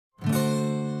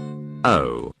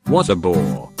Oh, what a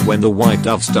bore when the white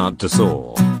doves start to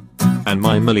soar. And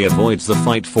my Millie avoids the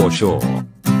fight for sure.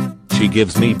 She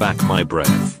gives me back my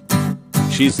breath.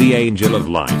 She's the angel of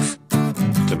life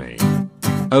to me.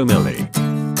 Oh Millie.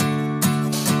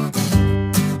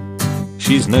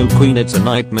 She's no queen, it's a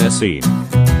nightmare scene.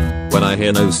 When I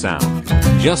hear no sound,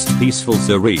 just peaceful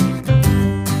serene.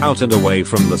 Out and away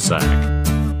from the sack.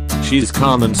 She's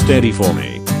calm and steady for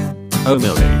me. Oh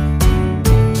Millie.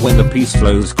 When the peace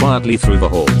flows quietly through the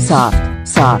hall. Soft,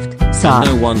 soft, soft.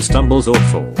 And no one stumbles or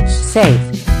falls.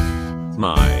 Safe.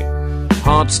 My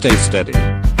heart stays steady.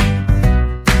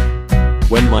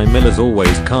 When my Millie's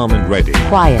always calm and ready.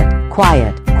 Quiet,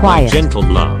 quiet, My quiet. gentle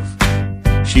love.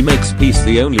 She makes peace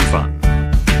the only fun.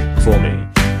 For me.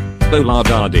 Oh la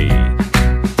da dee.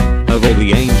 Of all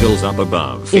the angels up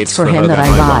above. It's for him her that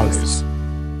I rise.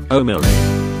 Oh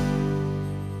Millie.